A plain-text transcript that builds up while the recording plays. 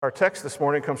Our text this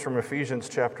morning comes from Ephesians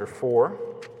chapter 4,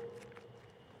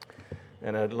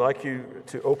 and I'd like you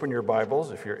to open your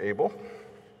Bibles if you're able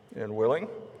and willing.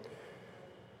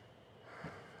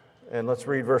 And let's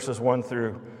read verses 1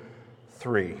 through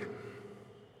 3.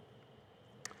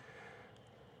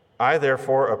 I,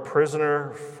 therefore, a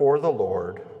prisoner for the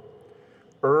Lord,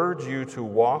 urge you to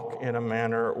walk in a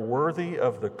manner worthy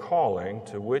of the calling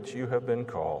to which you have been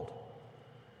called,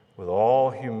 with all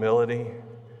humility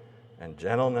and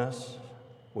gentleness,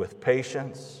 with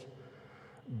patience,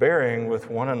 bearing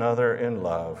with one another in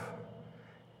love,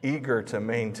 eager to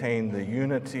maintain the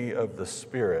unity of the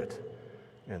Spirit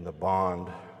in the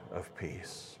bond of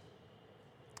peace.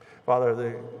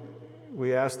 Father,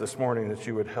 we ask this morning that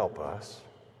you would help us.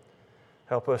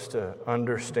 Help us to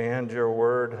understand your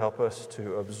word. Help us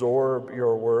to absorb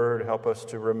your word. Help us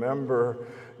to remember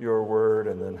your word,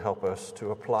 and then help us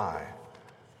to apply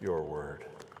your word.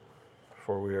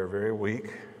 For we are very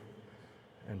weak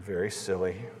and very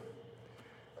silly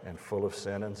and full of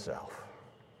sin and self.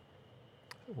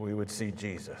 We would see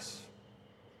Jesus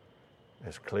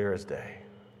as clear as day.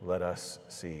 Let us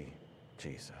see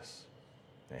Jesus.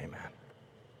 Amen.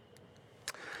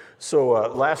 So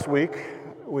last week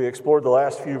we explored the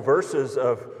last few verses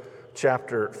of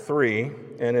chapter 3,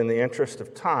 and in the interest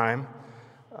of time,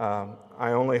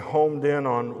 I only homed in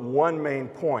on one main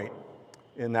point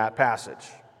in that passage.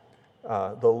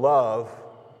 The love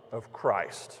of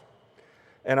Christ.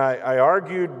 And I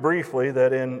argued briefly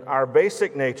that in our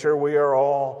basic nature, we are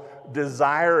all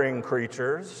desiring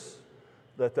creatures,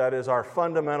 that is our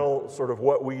fundamental sort of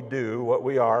what we do, what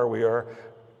we are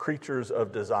creatures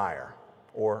of desire,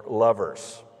 or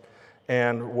lovers.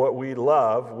 And what we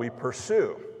love, we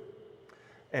pursue.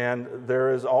 And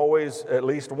there is always at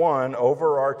least one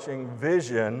overarching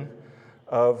vision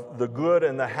of the good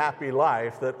and the happy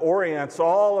life that orients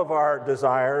all of our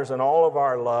desires and all of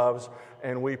our loves,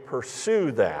 and we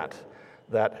pursue that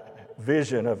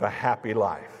vision of a happy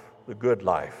life, the good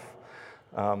life.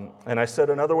 And I said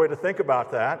another way to think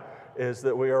about that is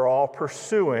that we are all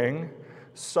pursuing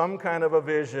some kind of a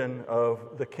vision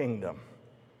of the kingdom.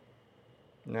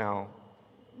 Now,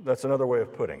 that's another way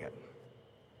of putting it.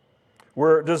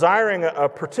 We're desiring a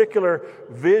particular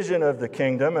vision of the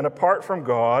kingdom, and apart from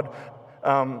God,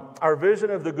 our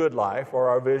vision of the good life, or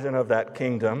our vision of that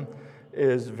kingdom,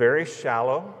 is very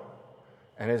shallow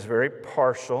and is very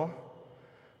partial.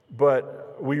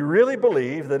 But we really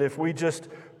believe that if we just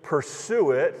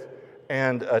pursue it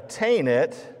and attain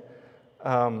it,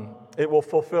 it will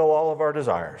fulfill all of our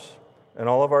desires and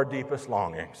all of our deepest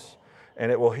longings.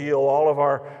 And it will heal all of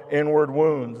our inward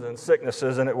wounds and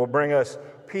sicknesses, and it will bring us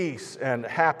peace and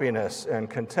happiness and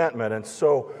contentment. And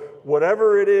so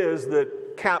whatever it is that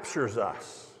captures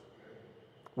us,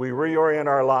 we reorient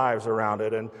our lives around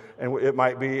it, and it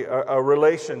might be a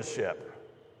relationship.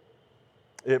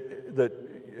 It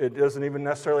doesn't even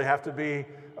necessarily have to be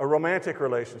a romantic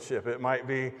relationship. It might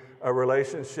be a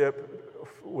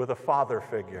relationship with a father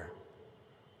figure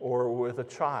or with a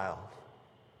child.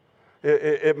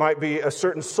 It might be a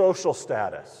certain social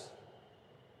status.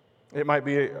 It might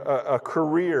be a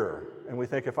career, and we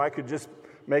think, if I could just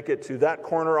make it to that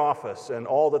corner office and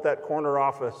all that corner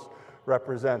office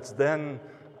represents, then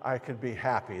I could be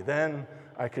happy. Then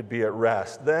I could be at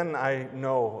rest. Then I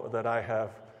know that I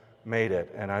have made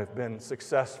it and I've been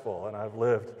successful and I've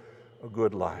lived a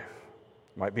good life.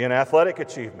 It might be an athletic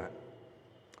achievement.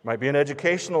 It might be an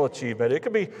educational achievement. It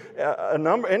could be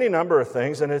any number of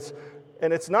things, and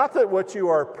it's not that what you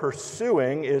are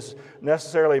pursuing is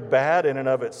necessarily bad in and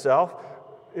of itself.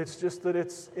 It's just that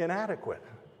it's inadequate.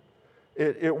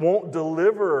 It won't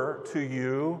deliver to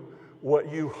you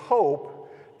what you hope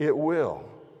it will.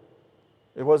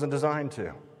 It wasn't designed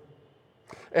to.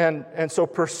 And so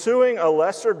pursuing a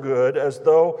lesser good as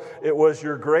though it was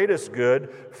your greatest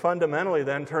good fundamentally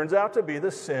then turns out to be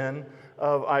the sin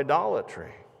of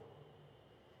idolatry.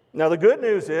 Now, the good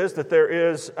news is that there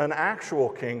is an actual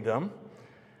kingdom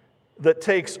that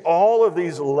takes all of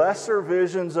these lesser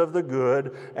visions of the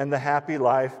good and the happy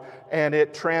life, and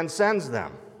it transcends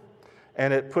them.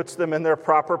 And it puts them in their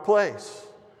proper place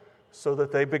so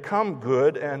that they become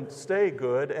good and stay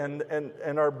good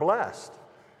and are blessed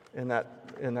in that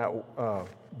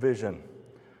vision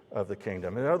of the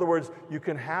kingdom. In other words, you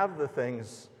can have the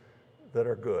things that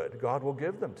are good. God will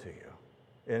give them to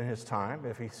you in His time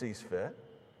if He sees fit.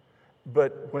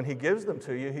 But when He gives them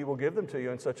to you, He will give them to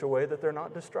you in such a way that they're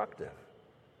not destructive,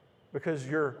 because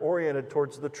you're oriented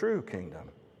towards the true kingdom.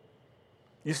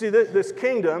 You see, this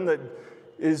kingdom that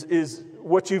is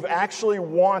what you've actually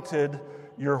wanted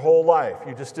your whole life.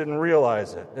 You just didn't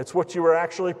realize it. It's what you were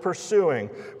actually pursuing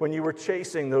when you were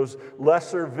chasing those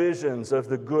lesser visions of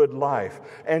the good life.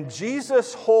 And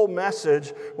Jesus' whole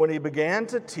message when he began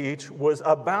to teach was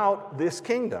about this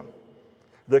kingdom,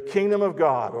 the kingdom of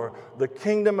God, or the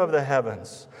kingdom of the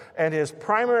heavens. And his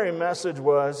primary message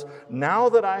was, now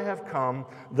that I have come,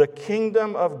 the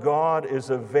kingdom of God is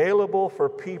available for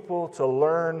people to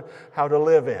learn how to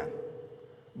live in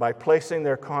by placing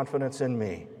their confidence in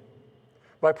me.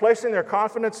 By placing their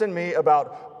confidence in me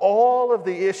about all of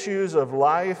the issues of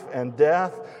life and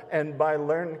death, and by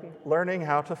learning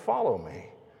how to follow me,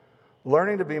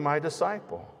 learning to be my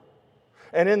disciple.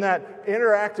 And in that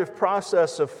interactive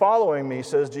process of following me,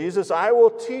 says Jesus, I will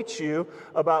teach you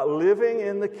about living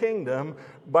in the kingdom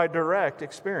by direct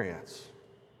experience.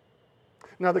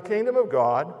 Now, the kingdom of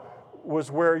God was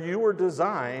where you were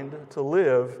designed to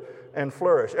live and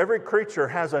flourish. Every creature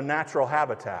has a natural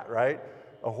habitat, right?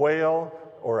 A whale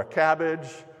or a cabbage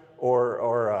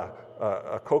or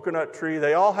a coconut tree.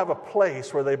 They all have a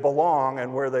place where they belong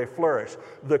and where they flourish.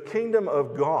 The kingdom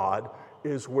of God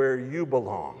is where you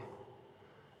belong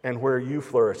and where you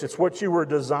flourish. It's what you were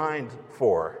designed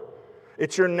for.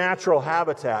 It's your natural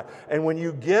habitat. And when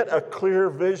you get a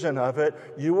clear vision of it,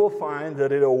 you will find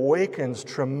that it awakens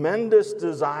tremendous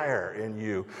desire in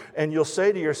you. And you'll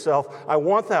say to yourself, I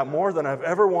want that more than I've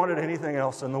ever wanted anything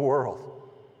else in the world.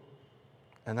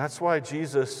 And that's why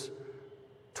Jesus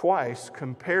twice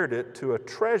compared it to a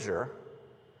treasure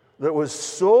that was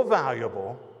so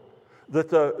valuable that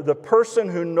the person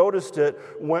who noticed it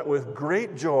went with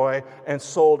great joy and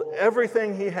sold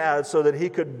everything he had so that he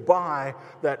could buy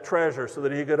that treasure, so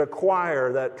that he could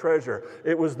acquire that treasure.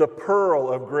 It was the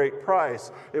pearl of great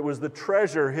price. It was the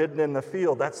treasure hidden in the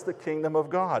field. That's the kingdom of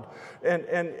God.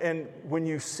 And when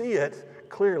you see it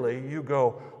clearly, you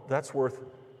go, that's worth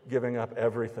giving up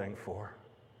everything for.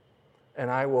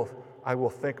 And I will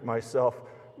think myself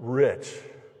rich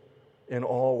in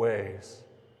all ways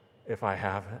if I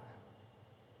have it.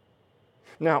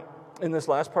 Now, in this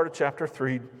last part of chapter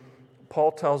 3,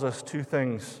 Paul tells us two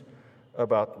things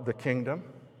about the kingdom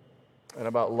and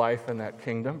about life in that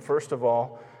kingdom. First of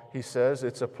all, he says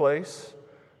it's a place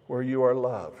where you are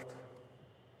loved.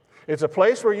 It's a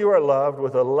place where you are loved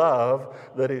with a love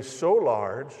that is so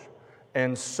large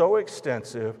and so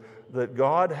extensive that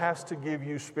God has to give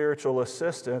you spiritual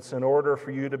assistance in order for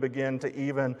you to begin to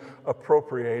even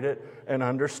appropriate it and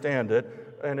understand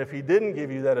it. And if he didn't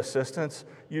give you that assistance,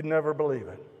 you'd never believe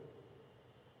it.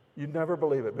 You'd never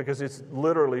believe it because it's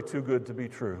literally too good to be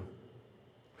true.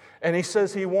 And he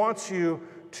says he wants you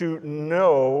to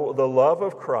know the love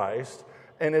of Christ,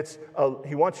 and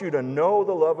he wants you to know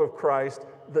the love of Christ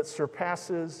that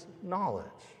surpasses knowledge.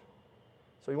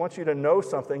 So he wants you to know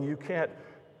something you can't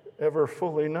ever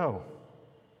fully know.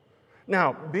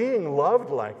 Now, being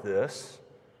loved like this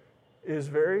is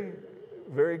very,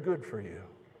 very good for you.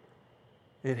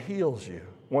 It heals you.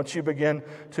 Once you begin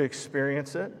to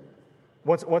experience it,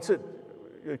 once it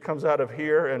comes out of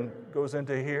here and goes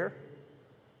into here,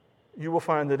 you will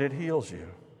find that it heals you.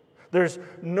 There's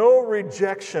no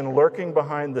rejection lurking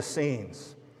behind the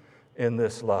scenes in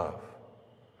this love.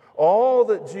 All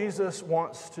that Jesus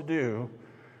wants to do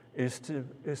is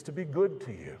to be good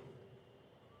to you.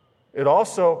 It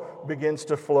also begins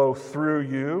to flow through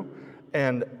you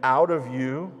and out of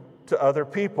you to other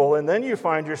people, and then you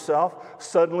find yourself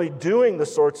suddenly doing the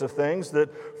sorts of things that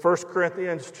 1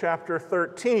 Corinthians chapter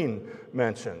 13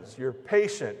 mentions. You're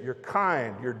patient, you're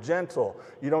kind, you're gentle,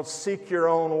 you don't seek your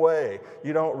own way,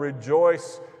 you don't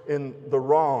rejoice in the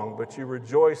wrong, but you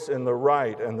rejoice in the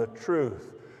right and the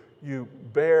truth. You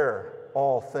bear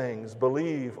all things,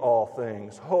 believe all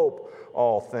things, hope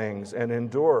all things, and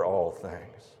endure all things.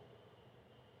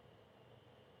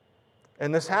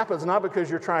 And this happens not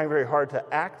because you're trying very hard to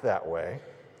act that way,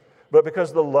 but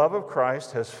because the love of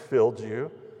Christ has filled you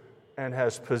and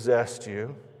has possessed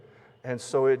you, and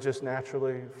so it just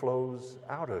naturally flows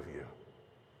out of you.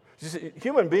 You see,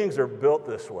 human beings are built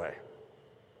this way,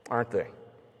 aren't they?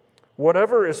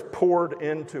 Whatever is poured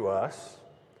into us,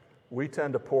 we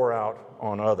tend to pour out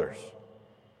on others.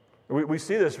 We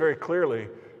see this very clearly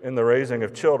in the raising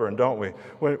of children, don't we?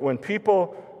 When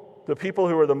the people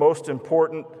who are the most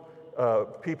important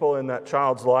people in that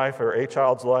child's life or a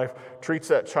child's life treats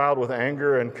that child with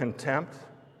anger and contempt,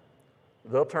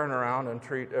 they'll turn around and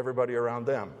treat everybody around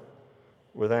them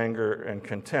with anger and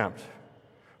contempt.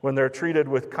 When they're treated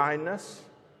with kindness,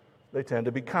 they tend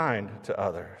to be kind to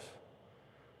others.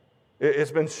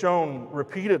 It's been shown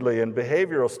repeatedly in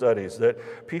behavioral studies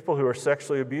that people who are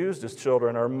sexually abused as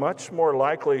children are much more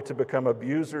likely to become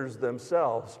abusers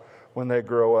themselves when they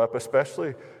grow up,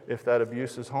 especially if that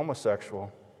abuse is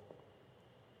homosexual.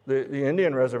 The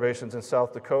Indian reservations in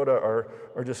South Dakota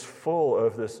are just full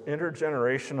of this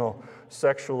intergenerational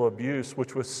sexual abuse,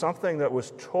 which was something that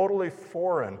was totally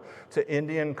foreign to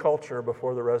Indian culture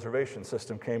before the reservation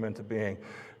system came into being.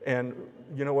 And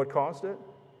you know what caused it?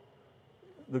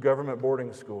 The government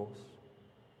boarding schools.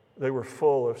 They were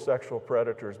full of sexual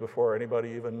predators before anybody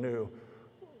even knew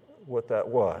what that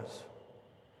was.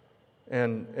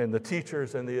 And the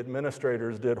teachers and the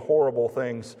administrators did horrible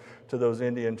things to those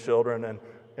Indian children,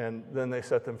 and then they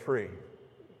set them free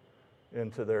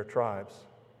into their tribes.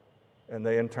 And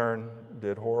they in turn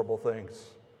did horrible things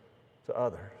to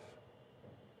others.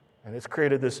 And it's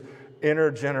created this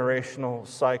intergenerational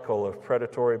cycle of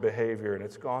predatory behavior, and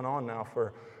it's gone on now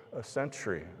for a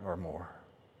century or more.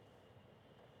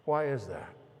 Why is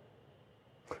that?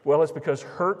 Well, it's because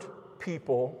hurt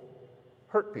people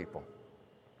hurt people.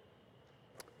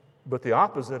 But the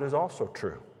opposite is also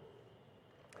true.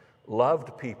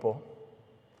 Loved people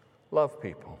love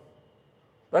people.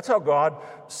 That's how God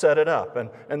set it up.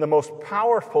 And the most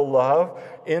powerful love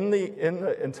in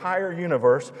the entire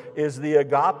universe is the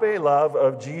agape love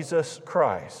of Jesus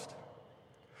Christ.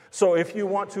 So if you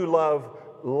want to love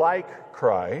like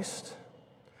Christ,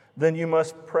 then you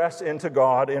must press into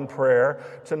God in prayer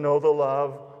to know the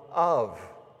love of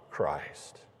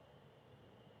Christ.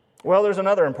 Well, there's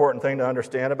another important thing to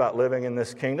understand about living in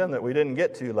this kingdom that we didn't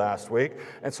get to last week,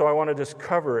 and so I want to just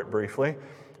cover it briefly.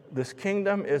 This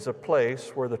kingdom is a place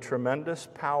where the tremendous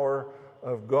power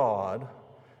of God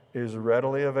is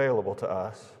readily available to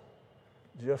us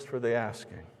just for the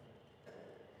asking.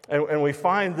 And we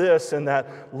find this in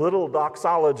that little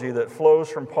doxology that flows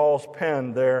from Paul's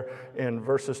pen there in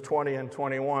verses 20 and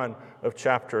 21 of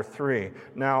chapter 3.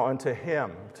 Now unto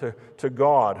him, to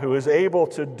God, who is able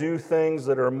to do things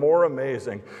that are more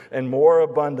amazing and more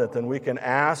abundant than we can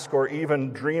ask or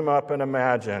even dream up and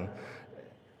imagine,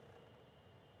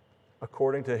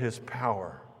 according to his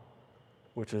power,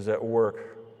 which is at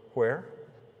work, where?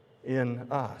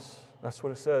 In us. That's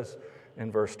what it says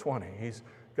in verse 20. He's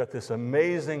got this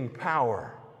amazing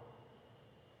power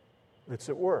that's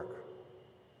at work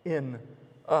in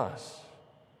us.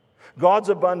 God's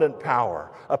abundant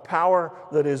power, a power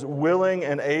that is willing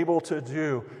and able to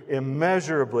do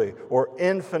immeasurably or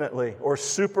infinitely or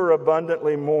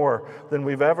superabundantly more than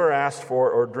we've ever asked for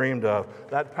or dreamed of.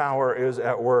 That power is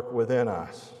at work within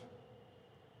us.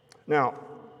 Now,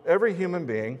 every human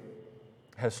being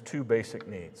has two basic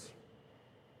needs.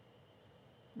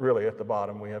 Really, at the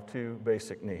bottom, we have two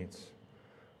basic needs.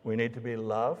 We need to be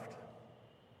loved,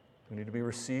 we need to be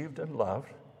received and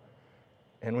loved,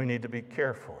 and we need to be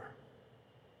cared for.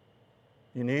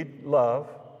 You need love,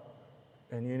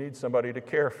 and you need somebody to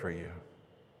care for you.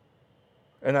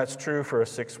 And that's true for a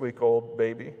 6-week-old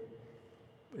baby.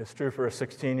 It's true for a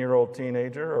 16-year-old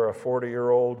teenager or a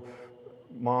 40-year-old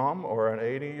mom or an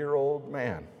 80-year-old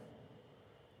man.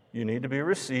 You need to be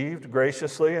received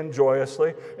graciously and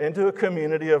joyously into a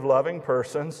community of loving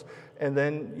persons, and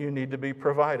then you need to be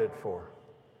provided for.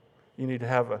 You need to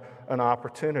have an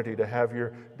opportunity to have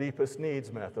your deepest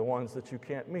needs met, the ones that you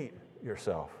can't meet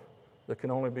yourself, that can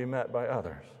only be met by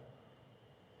others.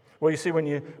 Well, you see, when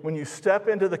you step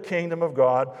into the kingdom of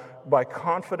God by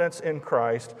confidence in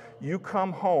Christ, you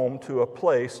come home to a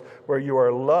place where you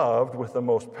are loved with the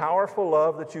most powerful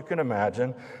love that you can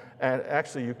imagine. And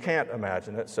actually, you can't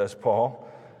imagine it, says Paul.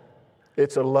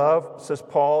 It's a love, says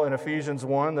Paul in Ephesians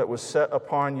 1, that was set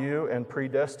upon you and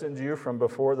predestined you from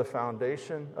before the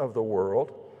foundation of the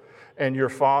world. And the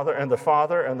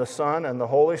Father and the Son and the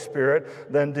Holy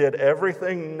Spirit then did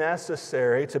everything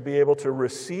necessary to be able to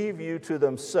receive you to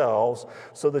themselves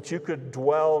so that you could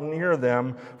dwell near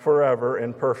them forever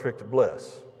in perfect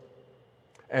bliss.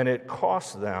 And it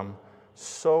cost them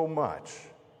so much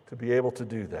to be able to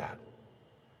do that.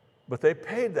 But they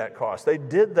paid that cost. They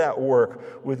did that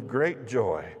work with great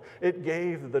joy. It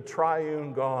gave the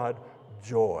triune God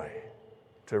joy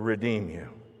to redeem you.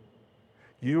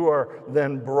 You are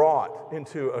then brought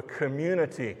into a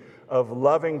community of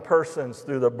loving persons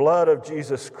through the blood of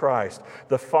Jesus Christ.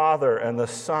 The Father and the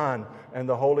Son and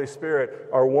the Holy Spirit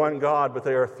are one God, but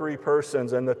they are three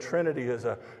persons, and the Trinity is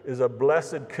a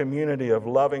blessed community of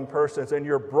loving persons, and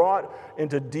you're brought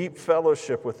into deep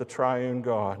fellowship with the triune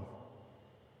God.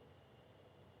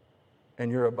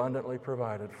 And you're abundantly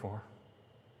provided for.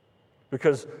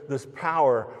 Because this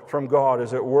power from God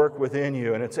is at work within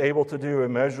you, and it's able to do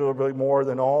immeasurably more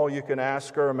than all you can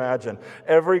ask or imagine.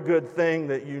 Every good thing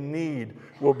that you need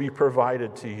will be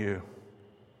provided to you.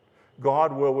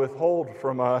 God will withhold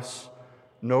from us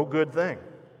no good thing,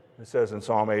 it says in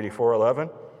Psalm 84:11.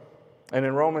 And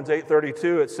in Romans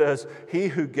 8:32 it says, He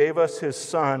who gave us His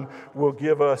Son will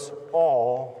give us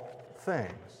all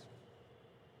things.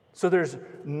 So there's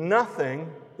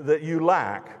nothing that you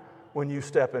lack when you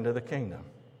step into the kingdom.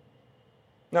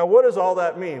 Now, what does all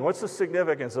that mean? What's the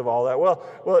significance of all that? Well,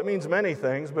 it means many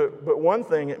things, but one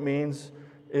thing it means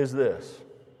is this.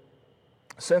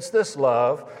 Since this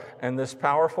love and this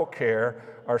powerful care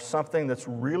are something that's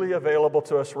really available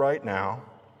to us right now,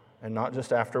 and not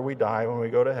just after we die when we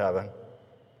go to heaven,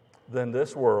 then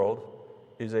this world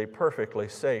is a perfectly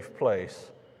safe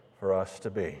place for us to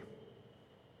be.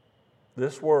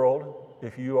 This world,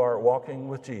 if you are walking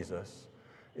with Jesus,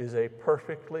 is a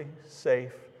perfectly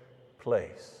safe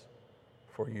place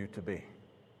for you to be.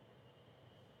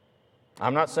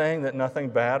 I'm not saying that nothing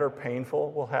bad or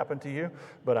painful will happen to you,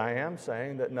 but I am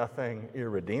saying that nothing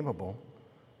irredeemable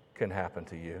can happen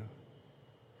to you.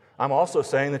 I'm also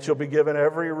saying that you'll be given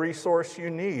every resource you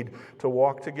need to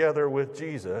walk together with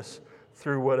Jesus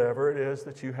through whatever it is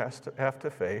that you have to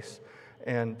face,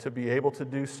 and to be able to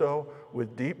do so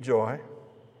with deep joy,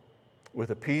 with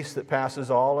a peace that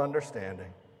passes all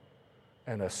understanding,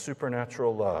 and a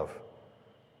supernatural love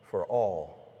for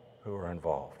all who are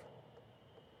involved.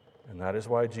 And that is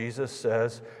why Jesus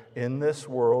says, in this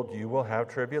world you will have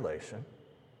tribulation.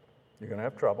 You're going to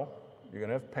have trouble. You're going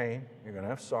to have pain. You're going to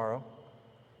have sorrow.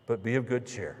 But be of good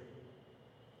cheer.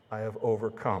 I have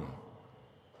overcome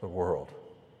the world.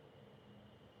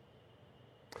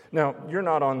 Now, you're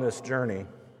not on this journey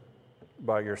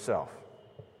by yourself.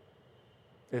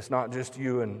 It's not just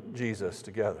you and Jesus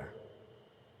together.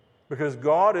 Because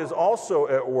God is also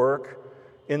at work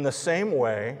in the same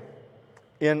way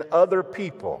in other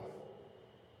people.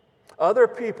 Other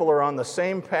people are on the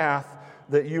same path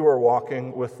that you are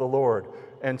walking with the Lord.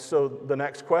 And so the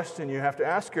next question you have to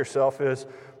ask yourself is,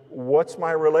 what's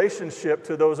my relationship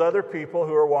to those other people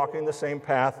who are walking the same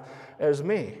path as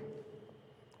me?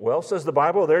 Well, says the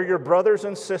Bible, they're your brothers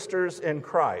and sisters in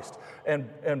Christ. And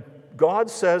God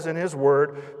says in His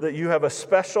Word that you have a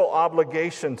special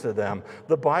obligation to them.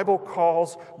 The Bible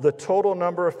calls the total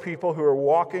number of people who are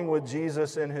walking with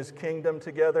Jesus in His kingdom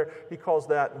together, He calls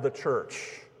that the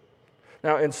church.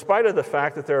 Now, in spite of the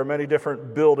fact that there are many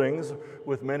different buildings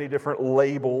with many different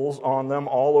labels on them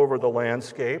all over the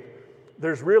landscape,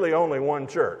 there's really only one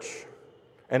church.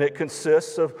 And it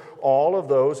consists of all of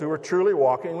those who are truly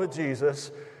walking with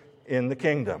Jesus in the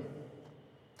kingdom.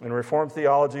 In Reformed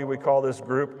theology, we call this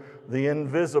group the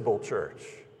invisible church,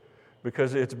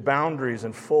 because its boundaries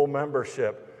and full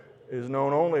membership is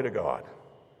known only to God.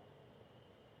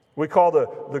 We call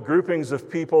the groupings of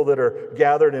people that are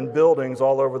gathered in buildings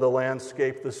all over the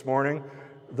landscape this morning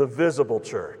the visible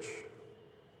church.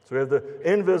 So we have the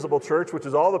invisible church, which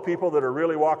is all the people that are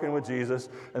really walking with Jesus,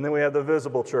 and then we have the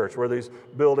visible church, where these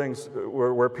buildings,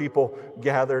 where people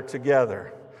gather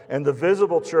together. And the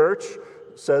visible church,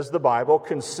 says the Bible,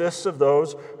 consists of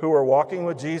those who are walking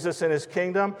with Jesus in His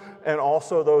kingdom, and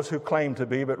also those who claim to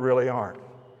be but really aren't.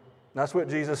 That's what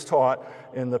Jesus taught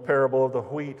in the parable of the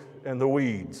wheat and the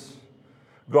weeds.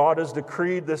 God has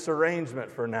decreed this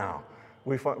arrangement for now.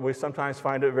 We sometimes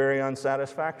find it very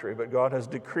unsatisfactory, but God has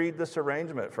decreed this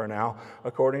arrangement for now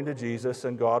according to Jesus,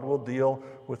 and God will deal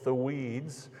with the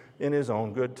weeds in His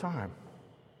own good time.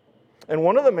 And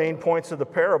one of the main points of the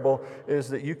parable is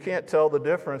that you can't tell the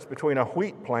difference between a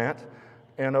wheat plant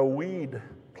and a weed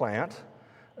plant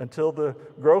until the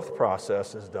growth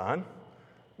process is done.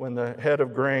 When the head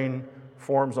of grain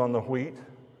forms on the wheat,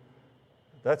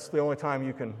 that's the only time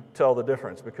you can tell the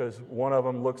difference, because one of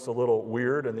them looks a little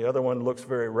weird and the other one looks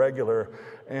very regular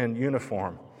and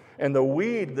uniform. And the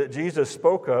weed that Jesus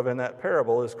spoke of in that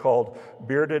parable is called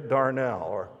bearded darnel,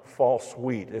 or false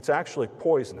wheat. It's actually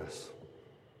poisonous.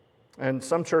 And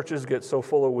some churches get so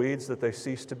full of weeds that they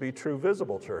cease to be true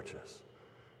visible churches,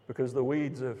 because the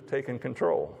weeds have taken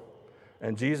control.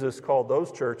 And Jesus called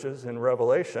those churches in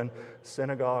Revelation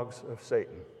synagogues of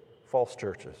Satan, false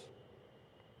churches.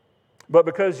 But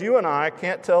because you and I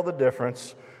can't tell the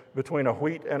difference between a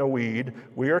wheat and a weed,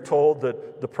 we are told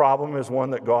that the problem is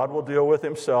one that God will deal with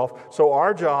Himself. So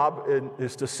our job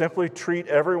is to simply treat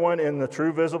everyone in the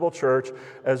true visible church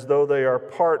as though they are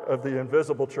part of the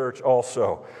invisible church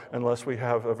also, unless we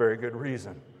have a very good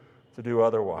reason to do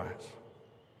otherwise.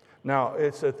 Now,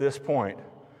 it's at this point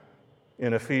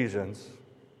in Ephesians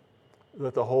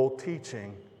that the whole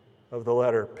teaching of the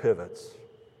letter pivots.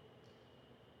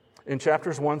 In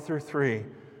chapters 1 through 3,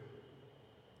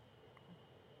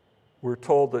 we're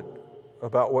told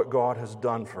about what God has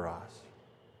done for us.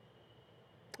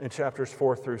 In chapters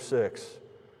 4 through 6,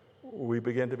 we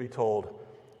begin to be told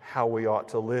how we ought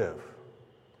to live,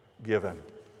 given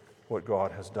what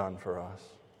God has done for us.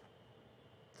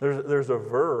 There's a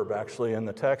verb actually in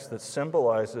the text that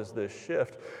symbolizes this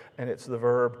shift, and it's the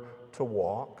verb to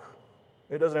walk.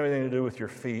 It doesn't have anything to do with your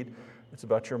feet. It's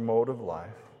about your mode of life.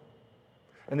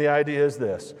 And the idea is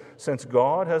this: since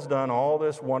God has done all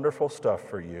this wonderful stuff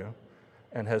for you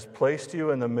and has placed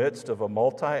you in the midst of a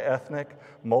multi-ethnic,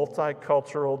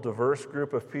 multicultural, diverse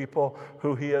group of people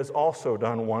who He has also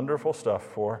done wonderful stuff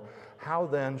for, how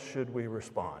then should we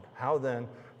respond? How then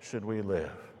should we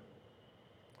live?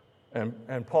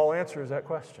 And Paul answers that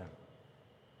question.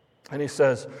 And he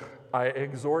says, I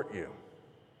exhort you,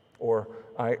 or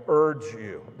I urge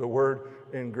you. The word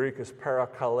in Greek is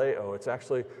parakaleo. It's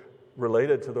actually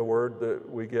related to the word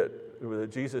that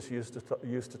Jesus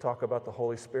used to talk about the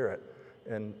Holy Spirit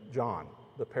in John,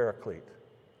 the Paraclete.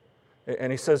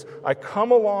 And he says, I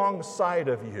come alongside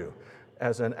of you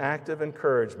as an act of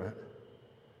encouragement,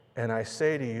 and I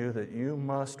say to you that you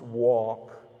must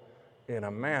walk in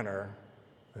a manner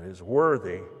that is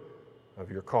worthy of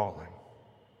your calling.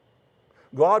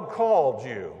 God called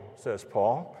you, says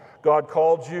Paul. God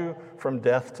called you from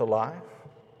death to life.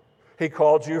 He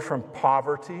called you from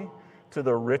poverty to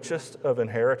the richest of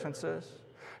inheritances.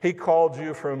 He called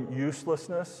you from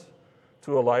uselessness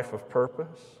to a life of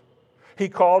purpose. He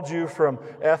called you from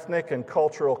ethnic and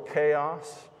cultural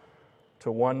chaos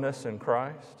to oneness in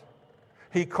Christ.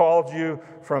 He called you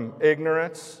from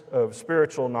ignorance of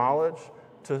spiritual knowledge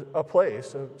to a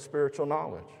place of spiritual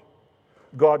knowledge.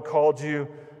 God called you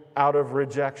out of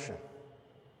rejection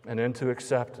and into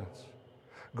acceptance.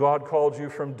 God called you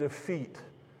from defeat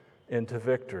into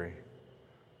victory.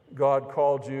 God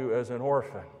called you as an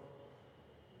orphan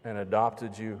and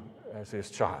adopted you as His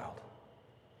child.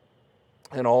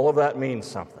 And all of that means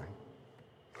something.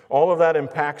 All of that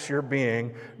impacts your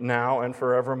being now and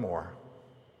forevermore.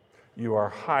 You are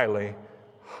highly,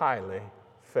 highly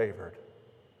favored.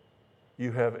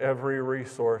 You have every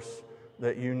resource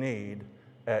that you need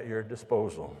at your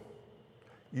disposal.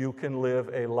 You can live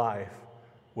a life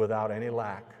without any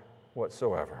lack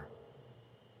whatsoever.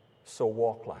 So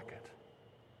walk like it.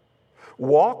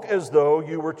 Walk as though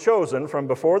you were chosen from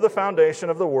before the foundation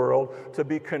of the world to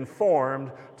be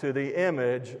conformed to the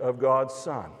image of God's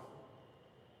Son.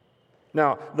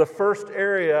 Now, the first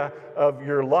area of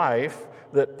your life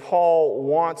that Paul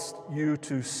wants you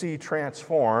to see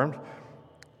transformed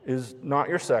is not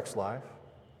your sex life.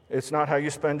 It's not how you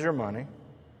spend your money.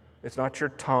 It's not your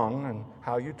tongue and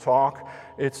how you talk.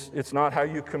 It's not how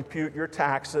you compute your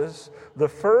taxes. The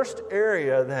first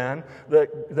area then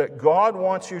that God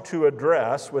wants you to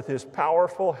address with His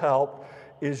powerful help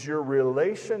is your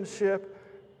relationship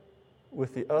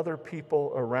with the other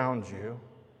people around you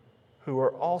who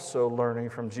are also learning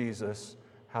from Jesus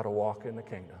how to walk in the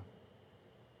kingdom.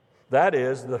 That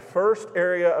is the first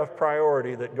area of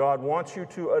priority that God wants you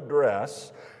to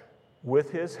address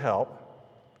with His help,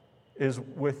 is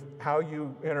with how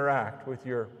you interact with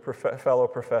your fellow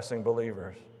professing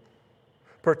believers.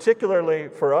 Particularly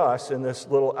for us in this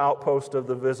little outpost of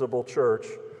the visible church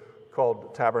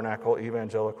called Tabernacle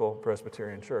Evangelical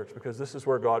Presbyterian Church, because this is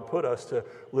where God put us to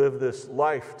live this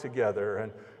life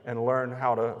together and learn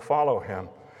how to follow Him.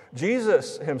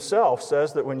 Jesus Himself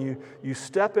says that when you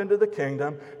step into the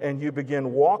kingdom and you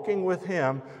begin walking with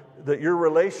Him, that your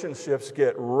relationships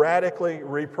get radically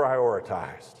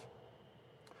reprioritized.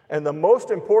 And the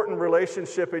most important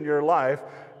relationship in your life,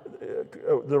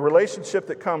 the relationship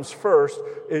that comes first,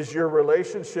 is your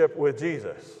relationship with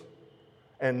Jesus.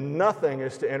 And nothing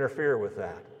is to interfere with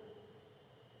that.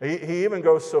 He even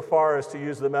goes so far as to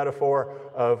use the metaphor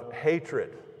of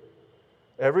hatred.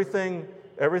 Everything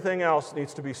else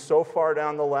needs to be so far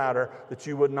down the ladder that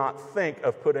you would not think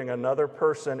of putting another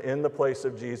person in the place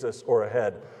of Jesus or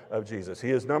ahead of Jesus. He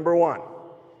is number one.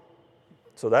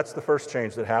 So that's the first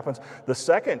change that happens. The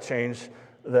second change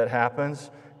that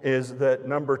happens is that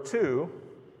number two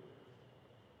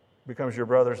becomes your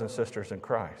brothers and sisters in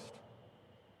Christ.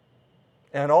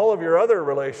 And all of your other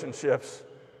relationships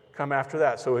come after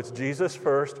that. So it's Jesus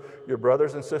first, your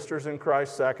brothers and sisters in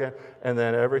Christ second, and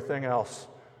then everything else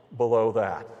below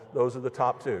that. Those are the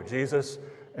top two, Jesus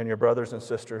and your brothers and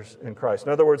sisters in Christ.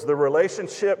 In other words, the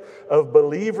relationship of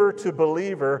believer to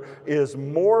believer is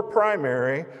more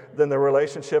primary than the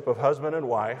relationship of husband and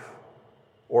wife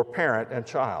or parent and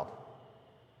child.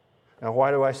 Now,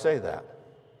 why do I say that?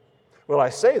 Well, I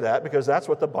say that because that's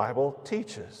what the Bible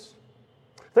teaches.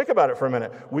 Think about it for a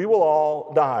minute. We will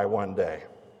all die one day.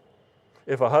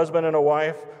 If a husband and a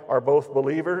wife are both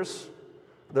believers,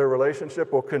 their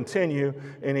relationship will continue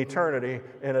in eternity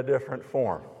in a different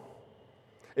form.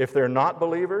 If they're not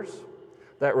believers,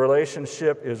 that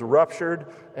relationship is ruptured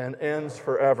and ends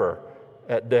forever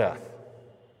at death.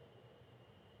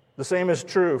 The same is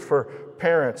true for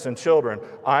parents and children.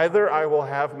 Either I will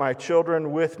have my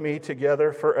children with me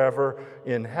together forever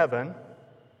in heaven,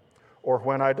 or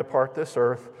when I depart this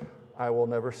earth, I will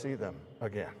never see them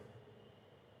again.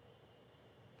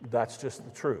 That's just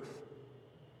the truth.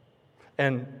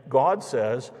 And God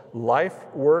says, life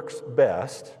works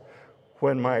best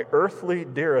when my earthly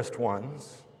dearest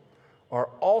ones are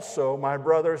also my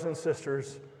brothers and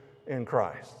sisters in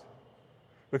Christ.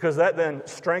 Because that then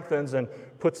strengthens and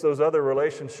puts those other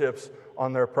relationships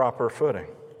on their proper footing.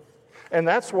 And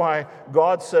that's why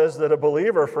God says that a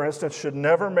believer, for instance, should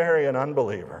never marry an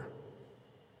unbeliever.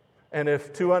 And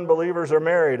if two unbelievers are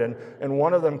married and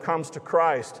one of them comes to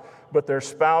Christ, but their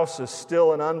spouse is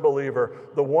still an unbeliever,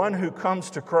 the one who comes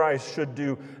to Christ should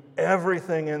do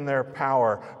everything in their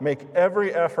power, make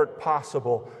every effort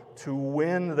possible to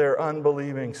win their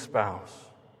unbelieving spouse.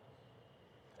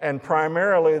 And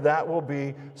primarily that will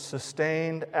be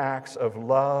sustained acts of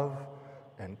love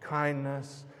and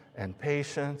kindness and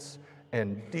patience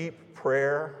and deep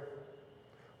prayer,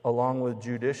 along with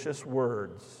judicious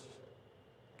words,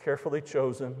 carefully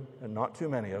chosen and not too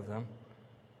many of them,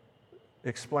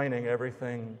 explaining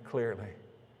everything clearly,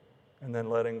 and then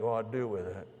letting God do with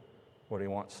it what He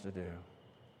wants to do.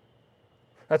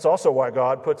 That's also why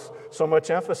God puts so much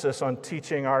emphasis on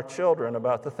teaching our children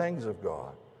about the things of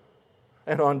God,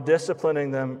 and on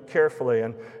disciplining them carefully,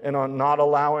 and on not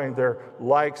allowing their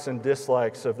likes and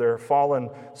dislikes of their fallen,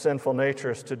 sinful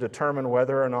natures to determine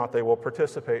whether or not they will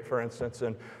participate, for instance,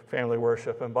 in family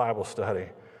worship and Bible study,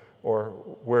 or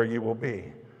where you will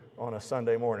be on a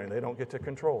Sunday morning. They don't get to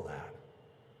control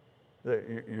that.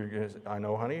 I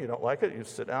know, honey, you don't like it. You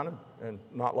sit down and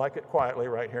not like it quietly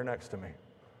right here next to me.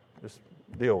 Just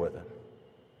deal with it.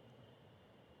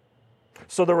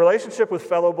 So the relationship with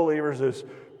fellow believers is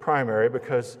primary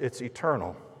because it's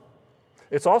eternal.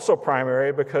 It's also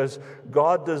primary because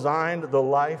God designed the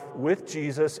life with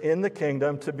Jesus in the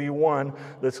kingdom to be one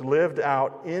that's lived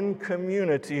out in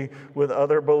community with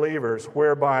other believers,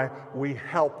 whereby we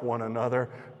help one another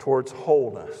towards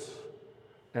wholeness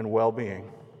and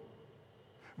well-being.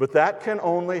 But that can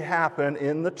only happen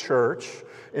in the church,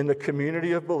 in the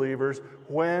community of believers,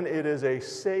 when it is a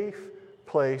safe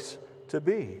place to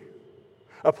be.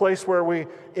 A place where we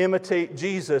imitate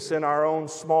Jesus in our own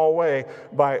small way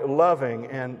by loving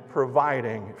and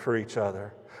providing for each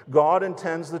other. God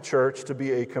intends the church to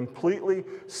be a completely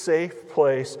safe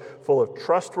place full of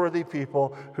trustworthy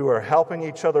people who are helping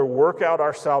each other work out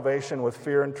our salvation with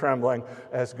fear and trembling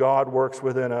as God works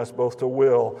within us both to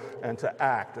will and to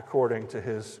act according to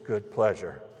His good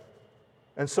pleasure.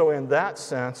 And so in that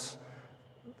sense,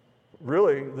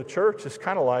 really, the church is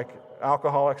kind of like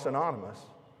Alcoholics Anonymous.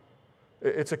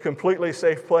 It's a completely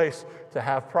safe place to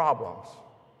have problems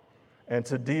and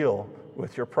to deal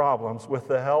with your problems with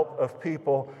the help of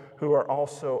people who are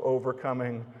also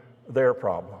overcoming their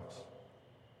problems.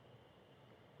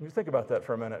 You think about that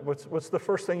for a minute. What's the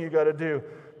first thing you got to do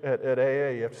at AA?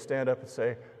 You have to stand up and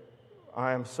say,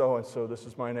 I am so-and-so, this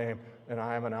is my name, and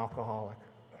I am an alcoholic.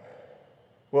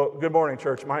 Well, good morning,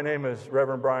 church. My name is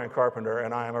Reverend Brian Carpenter,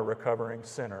 and I am a recovering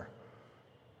sinner.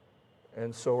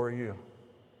 And so are you.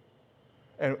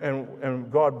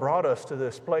 And God brought us to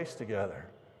this place together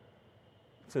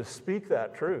to speak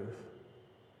that truth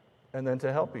and then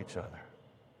to help each other.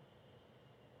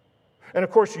 And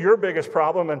of course, your biggest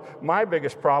problem and my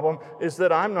biggest problem is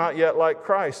that I'm not yet like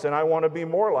Christ, and I want to be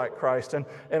more like Christ, and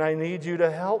I need you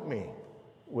to help me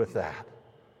with that.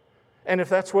 And if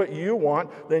that's what you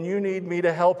want, then you need me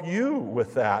to help you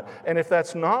with that. And if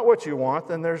that's not what you want,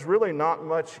 then there's really not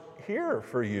much here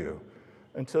for you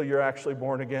until you're actually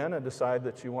born again and decide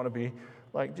that you want to be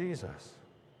like Jesus.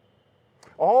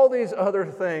 All these other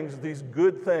things, these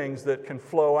good things that can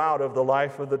flow out of the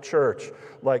life of the church,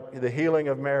 like the healing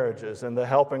of marriages and the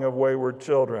helping of wayward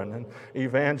children and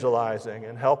evangelizing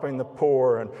and helping the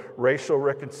poor and racial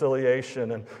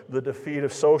reconciliation and the defeat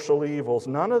of social evils,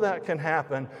 none of that can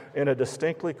happen in a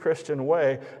distinctly Christian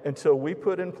way until we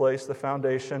put in place the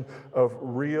foundation of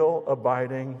real,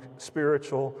 abiding,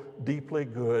 spiritual, deeply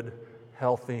good,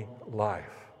 healthy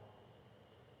life.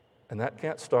 And that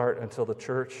can't start until the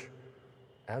church,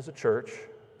 as a church,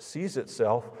 sees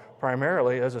itself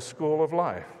primarily as a school of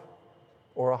life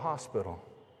or a hospital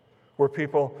where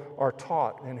people are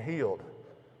taught and healed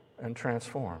and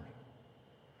transformed.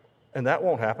 And that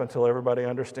won't happen until everybody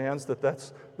understands that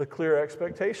that's the clear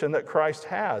expectation that Christ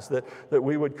has, that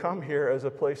we would come here as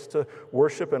a place to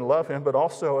worship and love Him, but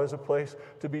also as a place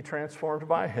to be transformed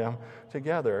by Him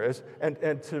together,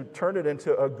 and to turn it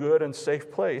into a good and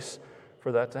safe place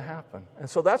for that to happen. And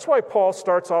so that's why Paul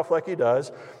starts off like he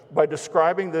does by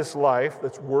describing this life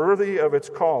that's worthy of its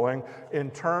calling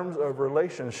in terms of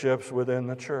relationships within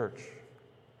the church.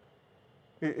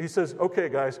 He says, okay,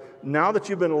 guys, now that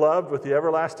you've been loved with the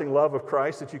everlasting love of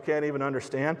Christ that you can't even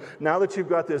understand, now that you've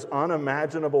got this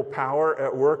unimaginable power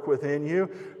at work within you,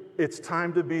 it's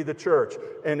time to be the church,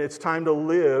 and it's time to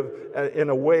live in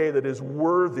a way that is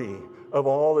worthy of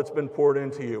all that's been poured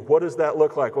into you. What does that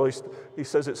look like? Well, he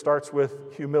says it starts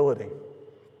with humility.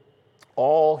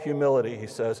 All humility, he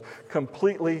says,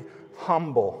 completely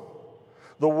humble.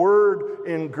 The word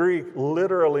in Greek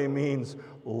literally means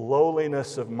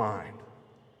lowliness of mind.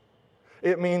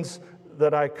 It means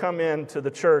that I come into the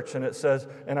church and it says,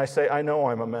 and I say, I know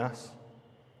I'm a mess.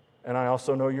 And I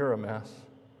also know you're a mess.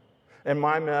 And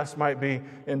my mess might be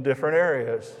in different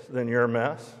areas than your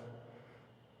mess.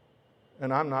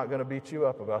 And I'm not going to beat you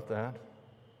up about that.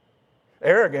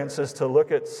 Arrogance is to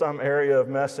look at some area of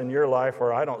mess in your life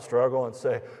where I don't struggle and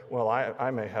say, well,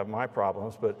 I may have my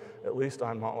problems, but at least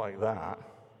I'm not like that.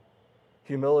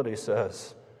 Humility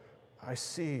says, I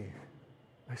see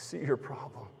your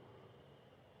problem.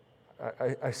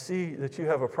 I see that you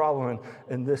have a problem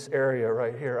in this area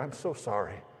right here. I'm so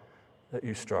sorry that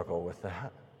you struggle with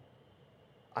that.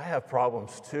 I have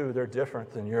problems too. They're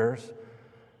different than yours.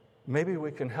 Maybe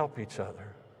we can help each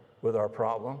other with our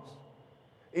problems,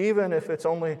 even if it's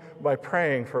only by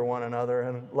praying for one another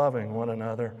and loving one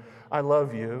another. I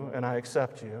love you and I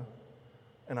accept you,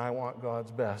 and I want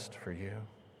God's best for you.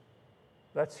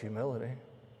 That's humility.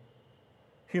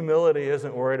 Humility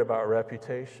isn't worried about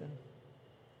reputation.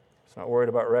 It's not worried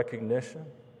about recognition.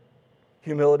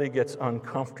 Humility gets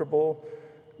uncomfortable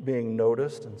being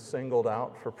noticed and singled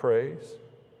out for praise.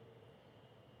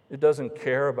 It doesn't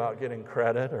care about getting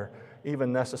credit or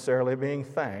even necessarily being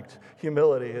thanked.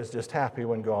 Humility is just happy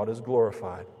when God is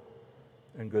glorified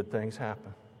and good things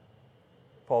happen.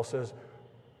 Paul says,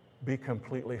 be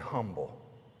completely humble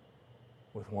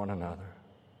with one another.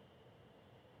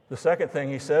 The second thing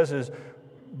he says is,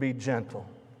 be gentle.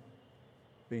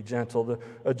 Be gentle.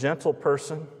 A gentle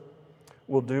person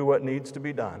will do what needs to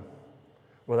be done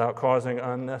without causing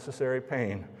unnecessary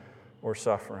pain or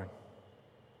suffering.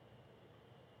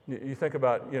 You think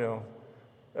about,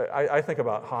 I think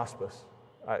about hospice.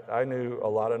 I knew a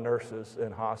lot of nurses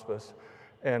in hospice,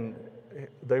 and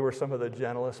they were some of the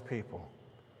gentlest people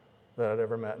that I'd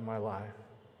ever met in my life.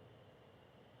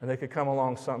 And they could come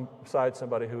alongside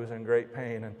somebody who was in great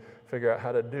pain and figure out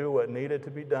how to do what needed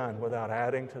to be done without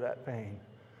adding to that pain,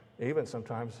 even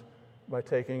sometimes by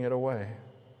taking it away.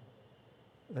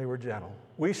 They were gentle.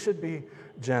 We should be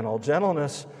gentle.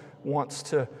 Gentleness wants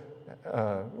to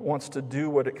do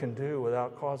what it can do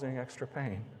without causing extra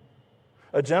pain.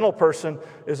 A gentle person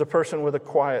is a person with a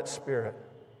quiet spirit.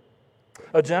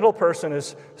 A gentle person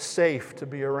is safe to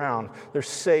be around. They're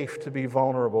safe to be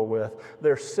vulnerable with.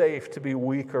 They're safe to be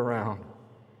weak around.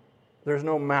 There's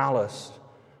no malice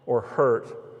or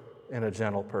hurt in a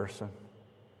gentle person.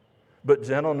 But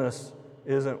gentleness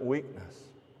isn't weakness.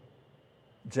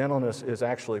 Gentleness is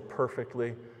actually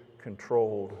perfectly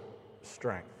controlled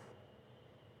strength.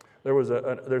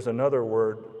 There's another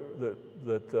word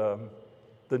that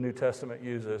the New Testament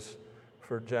uses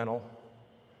for gentle,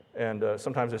 and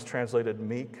sometimes it's translated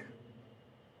meek.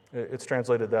 It's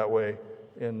translated that way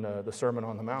in the Sermon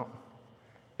on the Mount.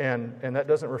 And that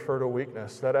doesn't refer to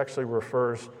weakness. That actually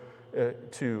refers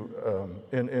to,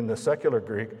 in the secular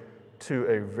Greek, to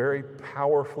a very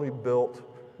powerfully built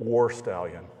war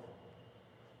stallion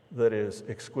that is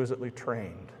exquisitely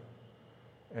trained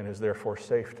and is therefore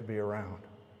safe to be around.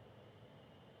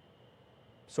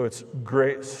 So it's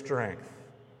great strength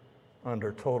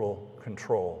under total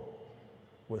control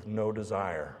with no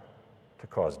desire to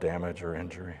cause damage or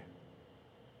injury.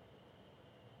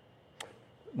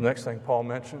 The next thing Paul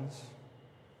mentions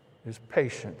is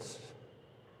patience.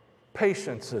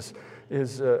 Patience is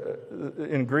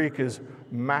in Greek is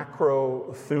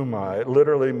macrothuma. It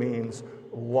literally means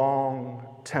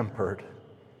long-tempered.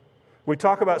 We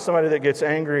talk about somebody that gets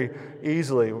angry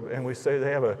easily, and we say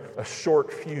they have a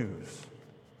short fuse.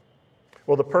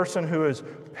 Well, the person who is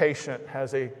patient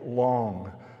has a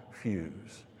long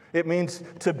fuse. It means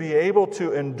to be able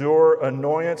to endure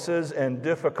annoyances and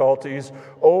difficulties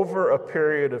over a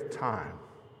period of time.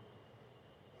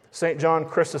 St. John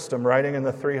Chrysostom, writing in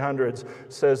the 300s,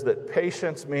 says that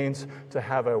patience means to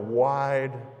have a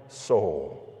wide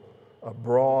soul, a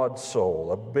broad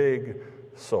soul, a big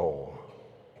soul.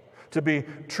 To be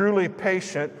truly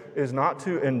patient is not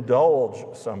to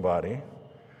indulge somebody.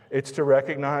 It's to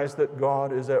recognize that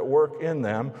God is at work in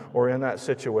them or in that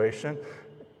situation,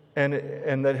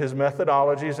 and that his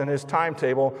methodologies and his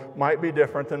timetable might be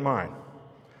different than mine.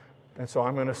 And so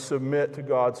I'm going to submit to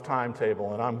God's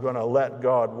timetable, and I'm going to let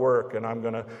God work, and I'm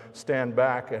going to stand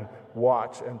back and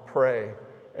watch and pray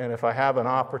And if I have an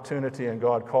opportunity and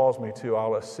God calls me to,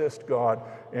 I'll assist God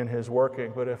in His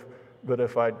working. But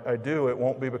if I do, it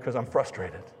won't be because I'm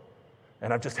frustrated.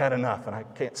 And I've just had enough and I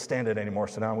can't stand it anymore,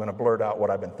 so now I'm going to blurt out what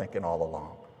I've been thinking all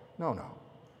along. No.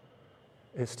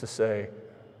 It's to say,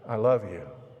 I love you.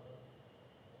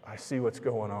 I see what's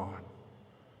going on.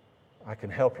 I can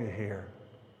help you here.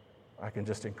 I can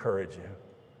just encourage you.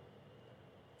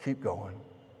 Keep going.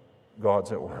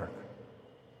 God's at work.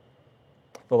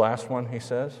 The last one, he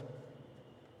says,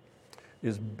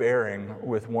 is bearing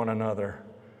with one another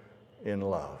in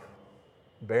love.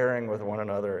 Bearing with one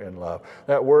another in love.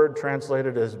 That word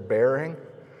translated as bearing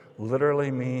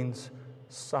literally means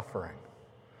suffering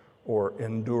or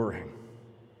enduring.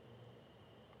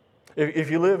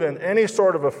 If you live in any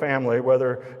sort of a family,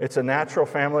 whether it's a natural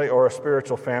family or a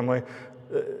spiritual family,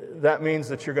 that means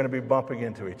that you're going to be bumping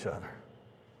into each other.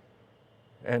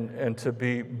 And to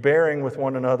be bearing with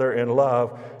one another in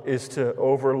love is to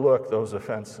overlook those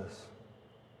offenses.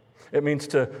 It means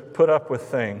to put up with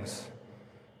things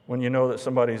when you know that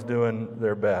somebody's doing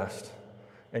their best.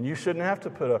 And you shouldn't have to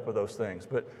put up with those things,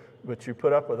 but you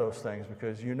put up with those things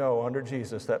because you know under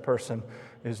Jesus that person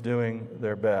is doing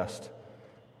their best.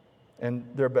 And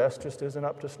their best just isn't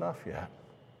up to snuff yet.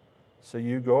 So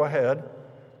you go ahead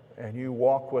and you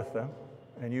walk with them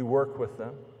and you work with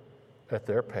them at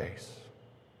their pace.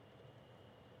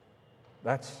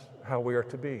 That's how we are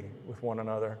to be with one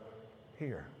another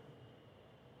here.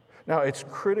 Now, it's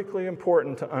critically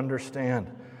important to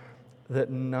understand that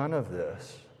none of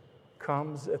this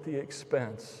comes at the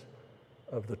expense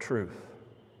of the truth.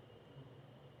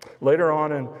 Later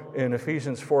on in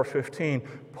Ephesians 4:15,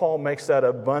 Paul makes that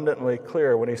abundantly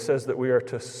clear when he says that we are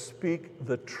to speak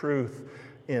the truth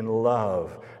in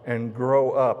love and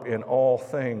grow up in all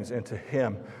things into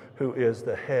Him who is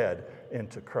the head,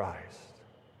 into Christ.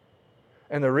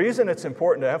 And the reason it's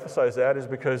important to emphasize that is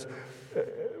because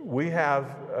we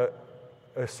have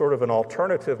a sort of an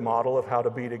alternative model of how to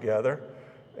be together,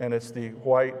 and it's the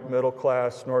white,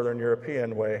 middle-class, Northern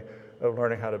European way of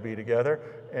learning how to be together.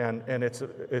 And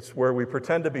it's where we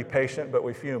pretend to be patient, but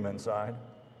we fume inside.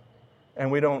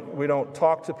 And we don't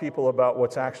talk to people about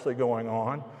what's actually going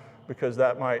on, because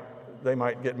they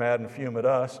might get mad and fume at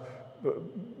us.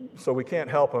 So we can't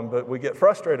help them, but we get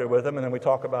frustrated with them, and then we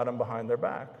talk about them behind their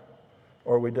back,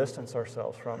 or we distance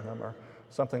ourselves from them, or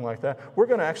something like that. We're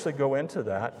going to actually go into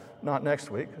that, not next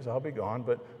week, because I'll be gone,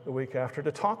 but the week after,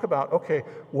 to talk about, okay,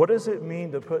 what does it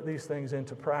mean to put these things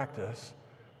into practice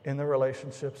in the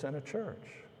relationships in a church?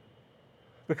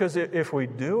 Because if we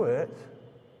do it,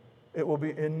 it will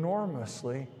be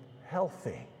enormously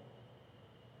healthy.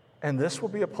 And this will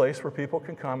be a place where people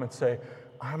can come and say,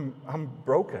 I'm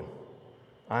broken.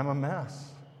 I'm a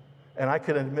mess. And I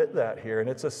can admit that here, and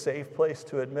it's a safe place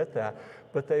to admit that.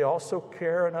 But they also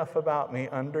care enough about me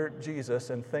under Jesus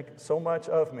and think so much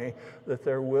of me that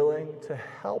they're willing to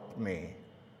help me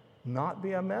not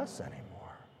be a mess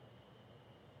anymore.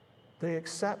 They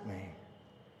accept me,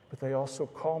 but they also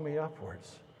call me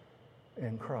upwards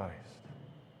in Christ.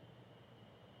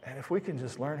 And if we can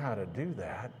just learn how to do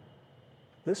that,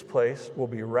 this place will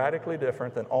be radically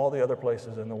different than all the other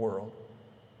places in the world,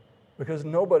 because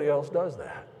nobody else does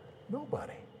that.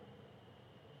 Nobody.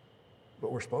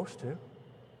 But we're supposed to.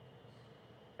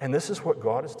 And this is what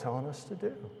God is telling us to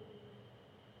do.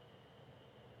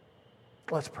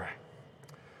 Let's pray.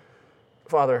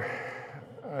 Father,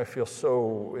 I feel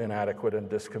so inadequate and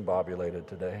discombobulated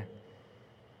today.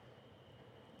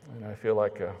 And I feel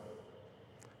like a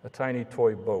tiny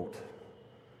toy boat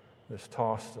that's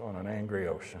tossed on an angry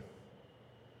ocean.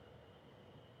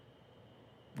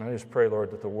 And I just pray,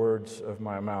 Lord, that the words of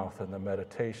my mouth and the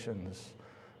meditations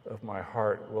of my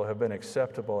heart will have been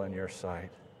acceptable in your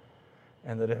sight.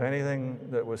 And that if anything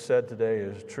that was said today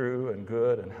is true and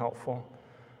good and helpful,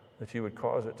 that you would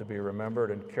cause it to be remembered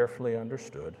and carefully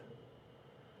understood.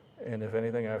 And if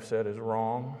anything I've said is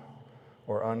wrong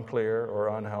or unclear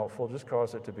or unhelpful, just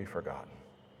cause it to be forgotten.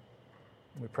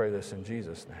 We pray this in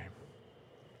Jesus'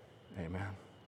 name. Amen.